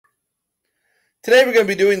Today we're going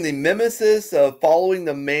to be doing the mimesis of following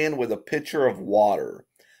the man with a pitcher of water.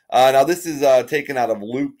 Now this is taken out of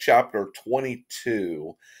Luke chapter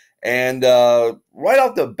 22. And right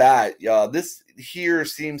off the bat, this here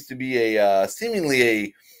seems to be seemingly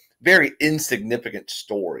a very insignificant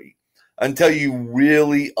story until you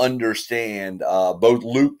really understand both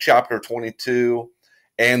Luke chapter 22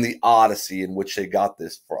 and the Odyssey in which they got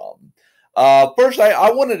this from. First, I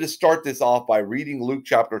wanted to start this off by reading Luke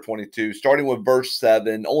chapter 22, starting with verse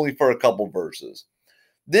 7, only for a couple verses.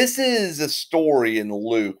 This is a story in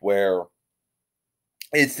Luke where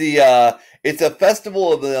it's a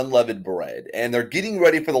festival of the unleavened bread, and they're getting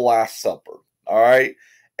ready for the Last Supper. All right,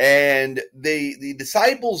 and the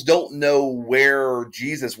disciples don't know where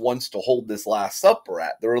Jesus wants to hold this Last Supper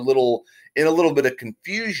at. They're in a little bit of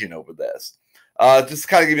confusion over this. Just to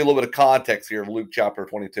kind of give you a little bit of context here of Luke chapter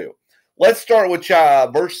 22. Let's start with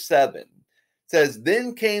verse 7. It says,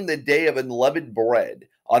 "Then came the day of unleavened bread,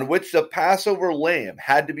 on which the Passover lamb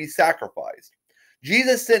had to be sacrificed.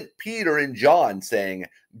 Jesus sent Peter and John, saying,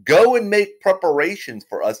 'Go and make preparations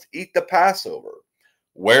for us to eat the Passover.'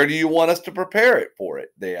 'Where do you want us to prepare it for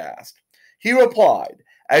it?' they asked. He replied,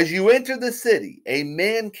 'As you enter the city, a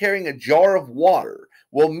man carrying a jar of water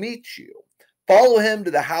will meet you. Follow him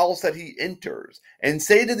to the house that he enters, and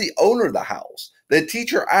say to the owner of the house, the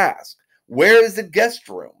teacher asked, where is the guest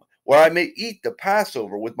room where I may eat the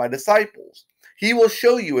Passover with my disciples? He will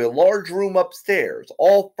show you a large room upstairs,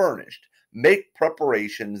 all furnished. Make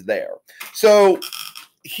preparations there.'" So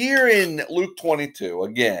here in Luke 22,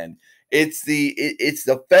 again, it's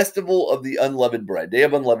the festival of the unleavened bread, day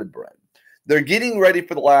of unleavened bread. They're getting ready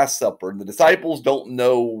for the Last Supper, and the disciples don't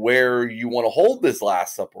know where you want to hold this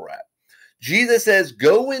Last Supper at. Jesus says,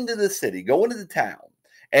 "Go into the city, go into the town,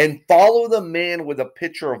 and follow the man with a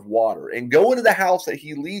pitcher of water, and go into the house that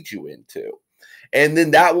he leads you into. And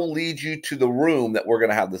then that will lead you to the room that we're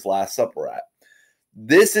going to have this Last Supper at."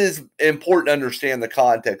 This is important to understand the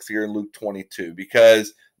context here in Luke 22,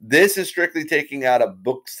 because this is strictly taking out of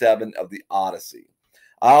book 7 of the Odyssey.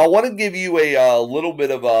 I want to give you a little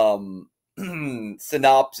bit of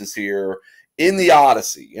synopsis here in the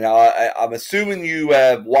Odyssey. You know, I'm assuming you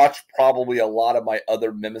have watched probably a lot of my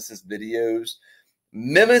other Mimesis videos.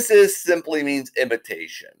 Mimesis simply means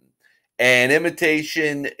imitation. And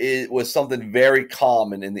imitation was something very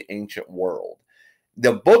common in the ancient world.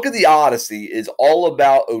 The book of the Odyssey is all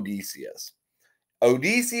about Odysseus.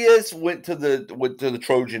 Odysseus went to the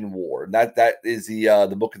Trojan War. And that is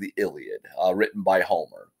the book of the Iliad, written by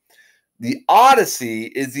Homer. The Odyssey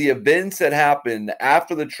is the events that happened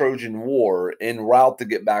after the Trojan War en route to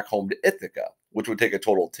get back home to Ithaca, which would take a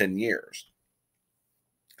total of 10 years.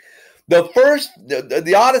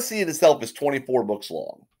 The Odyssey in itself is 24 books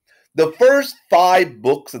long. The first 5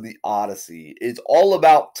 books of the Odyssey is all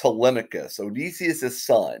about Telemachus, Odysseus'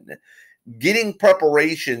 son, getting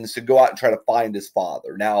preparations to go out and try to find his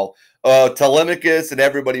father. Now, Telemachus and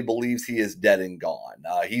everybody believes he is dead and gone.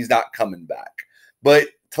 He's not coming back. But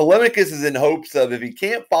Telemachus is in hopes of, if he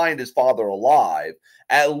can't find his father alive,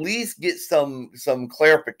 at least get some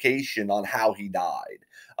clarification on how he died,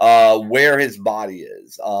 where his body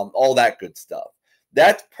is, all that good stuff.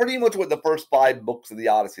 That's pretty much what the first 5 books of the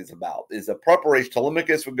Odyssey is about, is a preparation.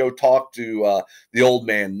 Telemachus would go talk to the old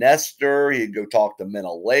man Nestor. He'd go talk to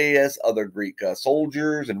Menelaus, other Greek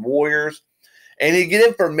soldiers and warriors, and he'd get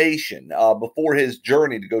information before his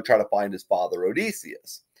journey to go try to find his father,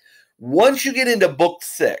 Odysseus. Once you get into book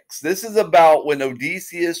 6, this is about when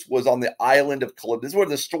Odysseus was on the island of Calypso. This is where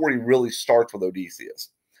the story really starts with Odysseus.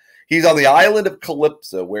 He's on the island of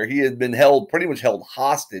Calypso, where he had been pretty much held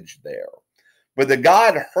hostage there. But the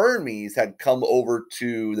god Hermes had come over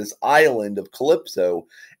to this island of Calypso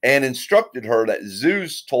and instructed her that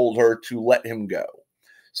Zeus told her to let him go.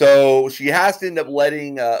 So she has to end up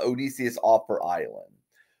letting Odysseus off her island.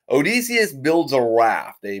 Odysseus builds a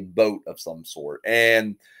raft, a boat of some sort,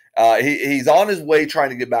 and he's on his way trying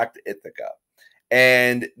to get back to Ithaca.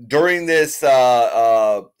 And during this journey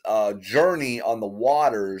on the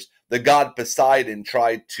waters, the god Poseidon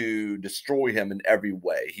tried to destroy him in every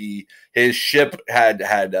way. His ship had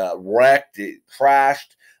wrecked, it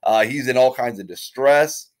crashed. He's in all kinds of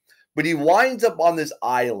distress. But he winds up on this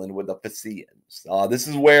island with the Phaeacians. This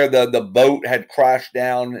is where the boat had crashed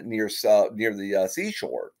down near the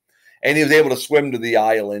seashore. And he was able to swim to the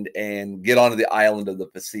island and get onto the island of the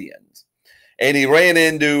Phaeacians. And he ran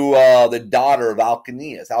into the daughter of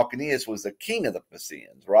Alcinous. Alcinous was the king of the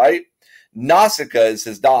Phaeacians, right? Nausicaa is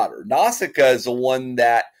his daughter. Nausicaa is the one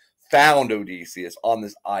that found Odysseus on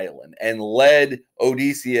this island and led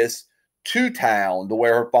Odysseus to town, to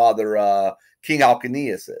where her father, King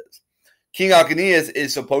Alcinous, is. King Alcinaeus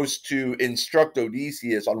is supposed to instruct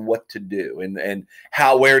Odysseus on what to do and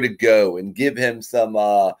where to go, and give him some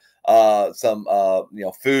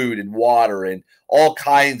food and water and all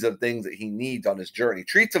kinds of things that he needs on his journey.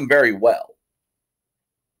 Treats him very well.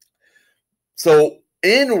 So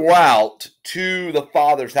en route to the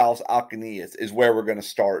father's house, Alcinaeus, is where we're going to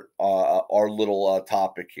start our little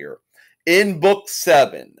topic here. In book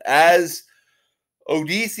 7, as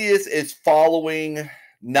Odysseus is following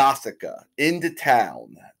Nausicaa into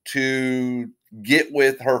town to get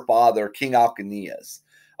with her father, King Alcinaeus,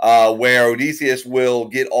 where Odysseus will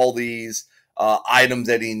get all these items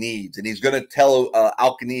that he needs, and he's going to tell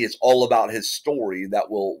Alcinaeus all about his story that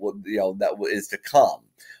is to come,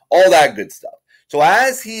 all that good stuff. So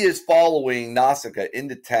as he is following Nausicaa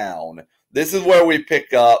into town, this is where we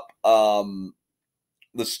pick up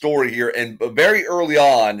the story here, and very early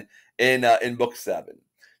on in book 7.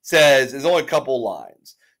 Says, there's only a couple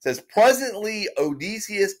lines. Says, presently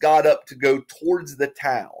Odysseus got up to go towards the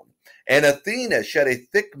town, and Athena shed a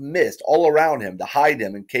thick mist all around him to hide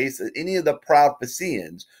him in case any of the proud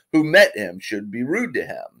Phaeacians who met him should be rude to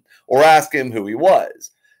him or ask him who he was.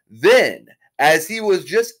 Then, as he was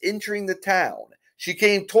just entering the town, she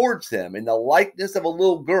came towards him in the likeness of a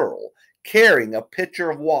little girl, carrying a pitcher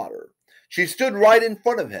of water. She stood right in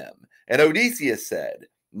front of him, and Odysseus said,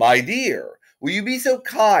 "My dear, will you be so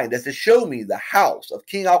kind as to show me the house of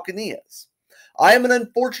King Alcinaeus? I am an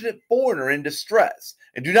unfortunate foreigner in distress,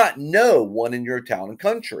 and do not know one in your town and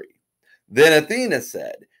country." Then Athena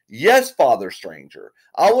said, "Yes, father stranger,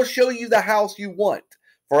 I will show you the house you want,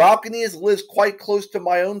 for Alcinaeus lives quite close to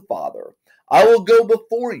my own father. I will go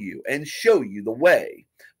before you and show you the way,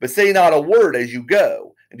 but say not a word as you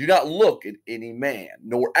go, and do not look at any man,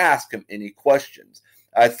 nor ask him any questions."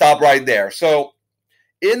 I stop right there. So,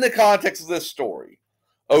 in the context of this story,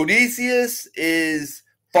 Odysseus is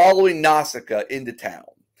following Nausicaa into town,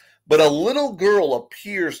 but a little girl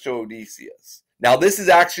appears to Odysseus. Now, this is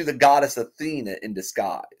actually the goddess Athena in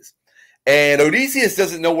disguise, and Odysseus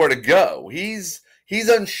doesn't know where to go. He's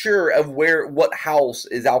unsure of what house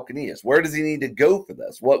is Alcinaeus. Where does he need to go for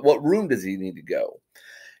this? What room does he need to go?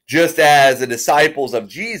 Just as the disciples of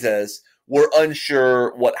Jesus were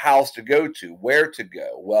unsure what house to go to, where to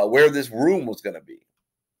go, where this room was going to be.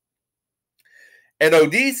 And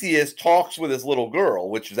Odysseus talks with this little girl,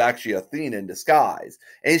 which is actually Athena in disguise,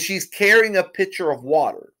 and she's carrying a pitcher of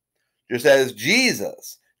water. Just as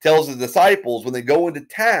Jesus tells his disciples, when they go into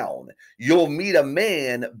town, you'll meet a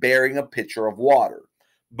man bearing a pitcher of water.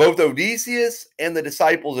 Both Odysseus and the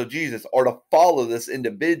disciples of Jesus are to follow this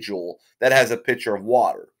individual that has a pitcher of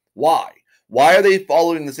water. Why? Why are they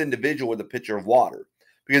following this individual with a pitcher of water?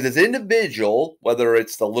 Because this individual, whether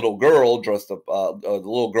it's the little girl dressed up, the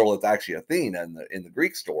little girl that's actually Athena in the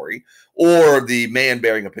Greek story, or the man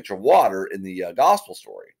bearing a pitcher of water in the gospel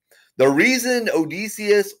story, the reason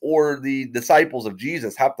Odysseus or the disciples of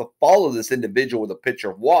Jesus have to follow this individual with a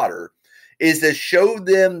pitcher of water is to show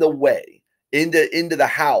them the way into the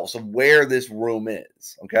house of where this room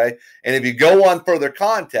is. Okay, and if you go on further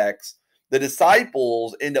context, the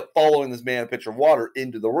disciples end up following this man a pitcher of water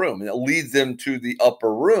into the room, and it leads them to the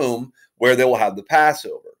upper room where they will have the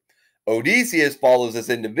Passover. Odysseus follows this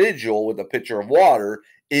individual with a pitcher of water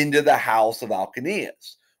into the house of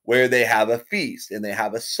Alcinaeus, where they have a feast and they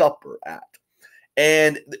have a supper at.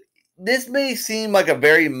 And this may seem like a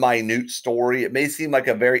very minute story. It may seem like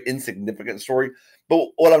a very insignificant story. But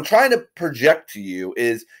what I'm trying to project to you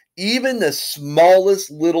is even the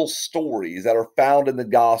smallest little stories that are found in the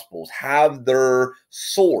Gospels have their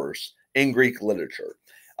source in Greek literature.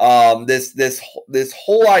 This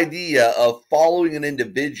whole idea of following an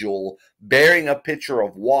individual bearing a pitcher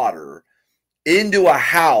of water into a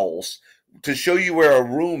house to show you where a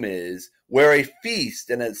room is, where a feast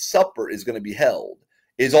and a supper is going to be held,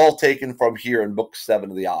 is all taken from here in Book 7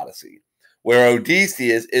 of the Odyssey, where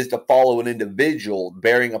Odysseus is to follow an individual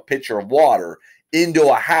bearing a pitcher of water into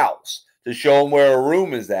a house to show them where a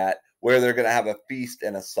room is at, where they're going to have a feast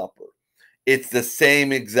and a supper. It's the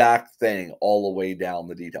same exact thing all the way down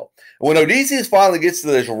the detail. When Odysseus finally gets to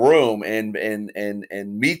this room and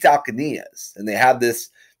meets Alcinaeus, and they have this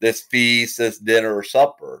feast, this dinner or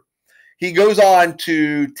supper, he goes on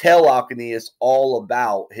to tell Alcinaeus all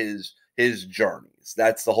about his journeys.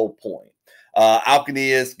 That's the whole point.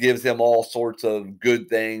 Alcinaeus gives him all sorts of good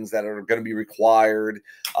things that are going to be required.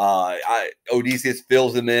 Odysseus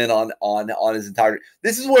fills him in on his entire.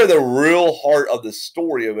 This is where the real heart of the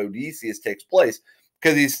story of Odysseus takes place,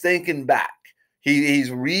 because he's thinking back.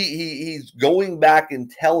 He's going back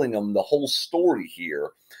and telling him the whole story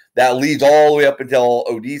here that leads all the way up until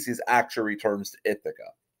Odysseus actually returns to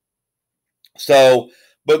Ithaca. So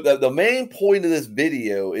But the main point of this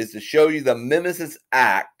video is to show you the mimesis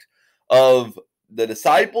act of the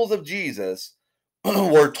disciples of Jesus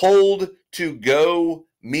were told to go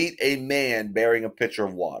meet a man bearing a pitcher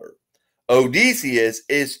of water. Odysseus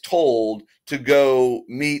is told to go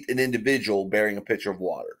meet an individual bearing a pitcher of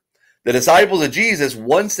water. The disciples of Jesus,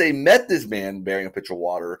 once they met this man bearing a pitcher of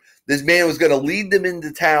water, this man was going to lead them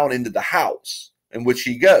into town, into the house in which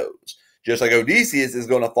he goes. Just like Odysseus is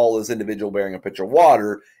going to follow this individual bearing a pitcher of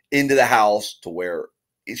water into the house to where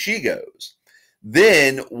she goes.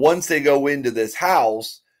 Then, once they go into this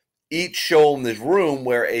house, each show them this room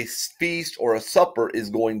where a feast or a supper is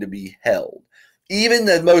going to be held. Even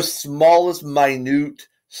the most smallest, minute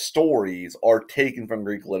stories are taken from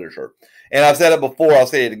Greek literature. And I've said it before, I'll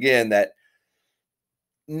say it again, that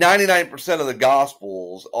 99% of the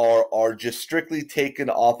Gospels are just strictly taken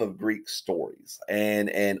off of Greek stories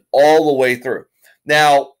and all the way through.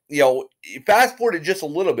 Now, fast forward just a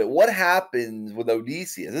little bit. What happens with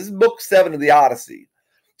Odysseus? This is book 7 of the Odyssey.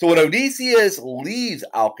 So when Odysseus leaves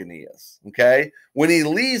Alcinous, okay, when he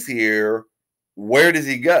leaves here, where does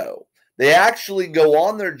he go? They actually go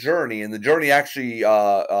on their journey, and the journey actually,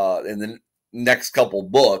 in the next couple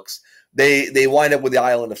books, they wind up with the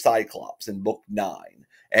island of Cyclops in book 9.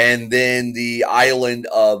 And then the island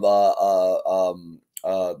of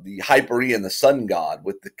the Hyperion, the sun god,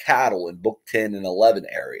 with the cattle in book 10 and 11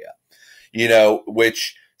 area,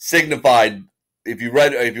 which signified, if you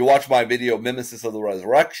watch my video, Mimesis of the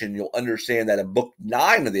Resurrection, you'll understand that in book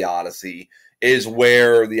 9 of the Odyssey is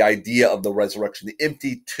where the idea of the resurrection, the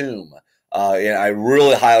empty tomb, and I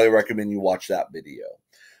really highly recommend you watch that video.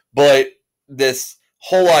 But this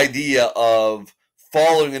whole idea of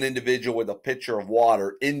following an individual with a pitcher of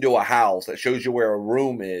water into a house that shows you where a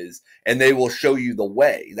room is, and they will show you the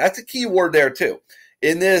way. That's a key word there too.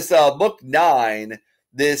 In this book 9,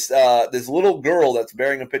 this little girl that's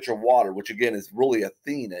bearing a pitcher of water, which again is really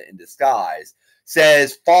Athena in disguise,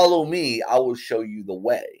 says, "Follow me, I will show you the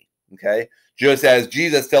way." Okay, just as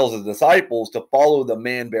Jesus tells his disciples to follow the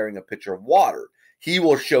man bearing a pitcher of water, he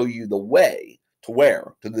will show you the way to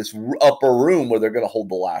where? To this upper room where they're going to hold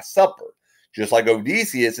the Last Supper. Just like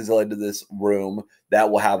Odysseus is led to this room that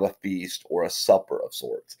will have a feast or a supper of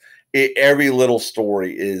sorts. Every little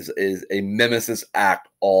story is a mimesis act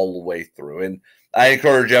all the way through. And I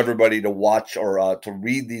encourage everybody to watch or to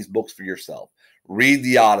read these books for yourself. Read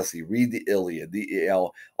the Odyssey, read the Iliad,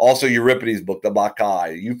 also Euripides' book, the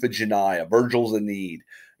Bacchae, Euphigenia, Virgil's Aeneid,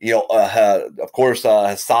 of course,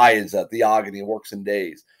 Hesiod's Theogony, Works and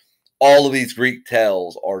Days. All of these Greek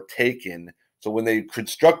tales are taken. So when they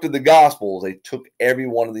constructed the Gospels, they took every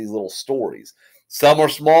one of these little stories. Some are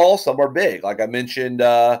small, some are big. Like I mentioned,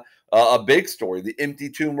 a big story, the empty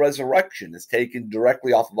tomb resurrection, is taken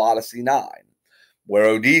directly off of Odyssey 9, where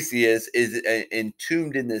Odysseus is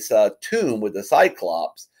entombed in this tomb with the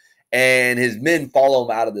Cyclops, and his men follow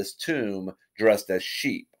him out of this tomb dressed as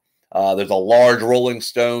sheep. There's a large rolling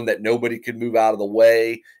stone that nobody can move out of the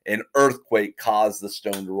way. An earthquake caused the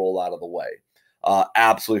stone to roll out of the way.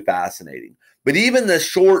 Absolutely fascinating. But even the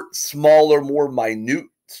short, smaller, more minute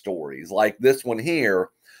stories like this one here,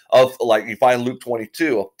 of like you find Luke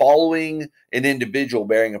 22, of following an individual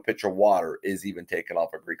bearing a pitcher of water, is even taken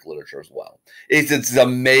off of Greek literature as well. It's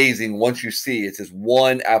amazing once you see it's just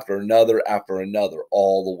one after another,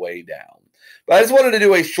 all the way down. But I just wanted to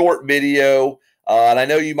do a short video, and I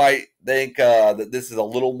know you might think that this is a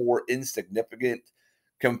little more insignificant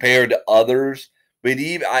compared to others, but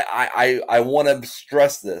even I want to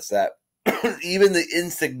stress this, that even the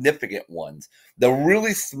insignificant ones, the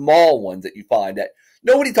really small ones that you find that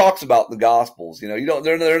nobody talks about in the Gospels,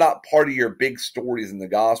 they're not part of your big stories in the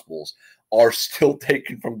Gospels, are still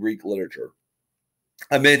taken from Greek literature.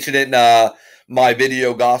 I mentioned it in my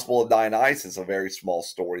video, Gospel of Dionysus, a very small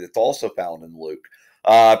story that's also found in Luke.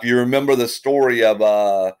 If you remember the story of,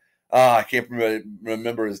 I can't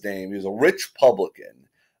remember his name. He was a rich publican.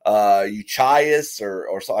 Eutychus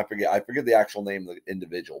or so, I forget the actual name of the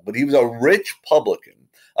individual, but he was a rich publican,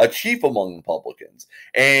 a chief among the publicans,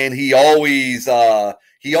 and he always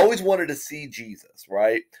wanted to see Jesus,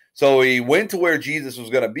 right? So he went to where Jesus was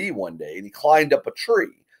going to be one day, and he climbed up a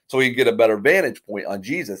tree so he could get a better vantage point on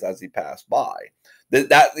Jesus as he passed by.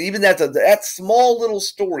 That small little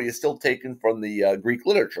story is still taken from the Greek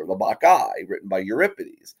literature, the Bacchae, written by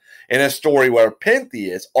Euripides, and a story where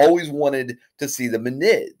Pentheus always wanted to see the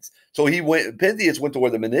Menids. So Pentheus went to where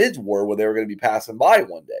the Menids were they were going to be passing by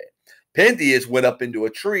one day. Pentheus went up into a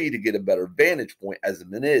tree to get a better vantage point as the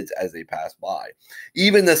Menids as they passed by.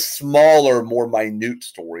 Even the smaller, more minute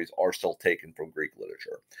stories are still taken from Greek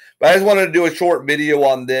literature. But I just wanted to do a short video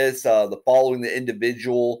on this. The following the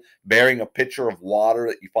individual bearing a pitcher of water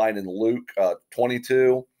that you find in Luke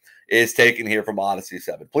 22 is taken here from Odyssey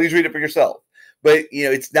 7. Please read it for yourself. But,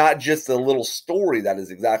 it's not just a little story that is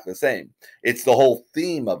exactly the same. It's the whole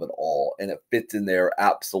theme of it all, and it fits in there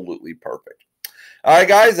absolutely perfect. All right,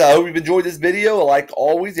 guys, I hope you've enjoyed this video. Like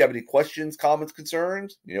always, if you have any questions, comments,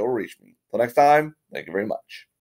 concerns, reach me. Until next time, thank you very much.